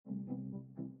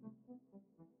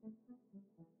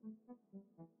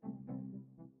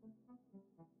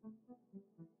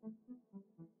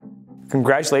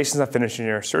Congratulations on finishing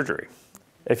your surgery.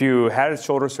 If you had a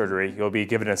shoulder surgery, you'll be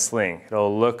given a sling.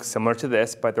 It'll look similar to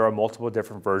this, but there are multiple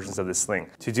different versions of the sling.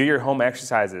 To do your home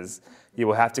exercises, you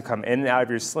will have to come in and out of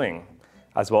your sling,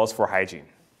 as well as for hygiene.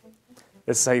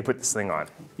 This is how you put the sling on.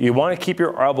 You want to keep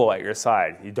your elbow at your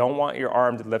side. You don't want your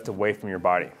arm to lift away from your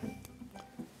body.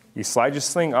 You slide your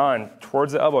sling on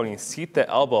towards the elbow and you seat the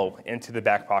elbow into the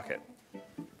back pocket.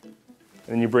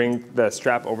 Then you bring the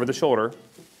strap over the shoulder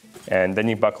and then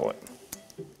you buckle it.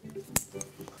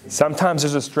 Sometimes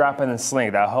there's a strap in the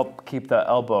sling that'll help keep the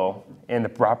elbow in the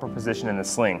proper position in the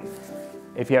sling.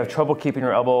 If you have trouble keeping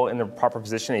your elbow in the proper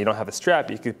position and you don't have a strap,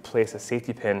 you could place a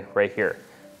safety pin right here.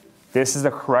 This is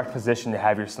the correct position to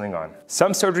have your sling on.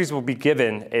 Some surgeries will be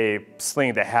given a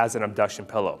sling that has an abduction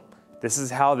pillow. This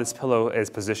is how this pillow is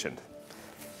positioned.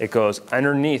 It goes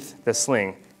underneath the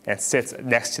sling and sits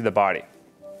next to the body.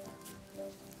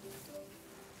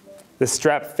 The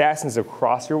strap fastens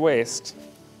across your waist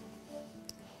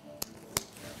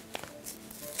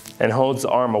and holds the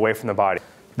arm away from the body.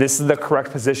 This is the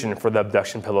correct position for the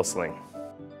abduction pillow sling.